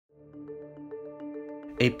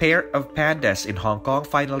A pair of pandas in Hong Kong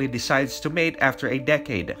finally decides to mate after a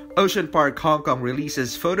decade. Ocean Park, Hong Kong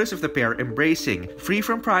releases photos of the pair embracing, free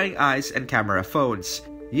from prying eyes and camera phones.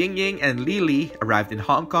 Ying Ying and Lily arrived in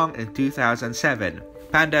Hong Kong in 2007.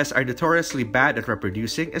 Pandas are notoriously bad at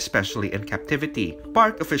reproducing, especially in captivity.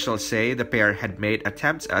 Park officials say the pair had made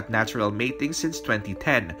attempts at natural mating since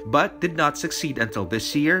 2010, but did not succeed until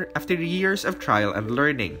this year after years of trial and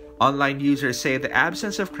learning. Online users say the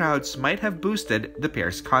absence of crowds might have boosted the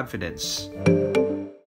pair's confidence.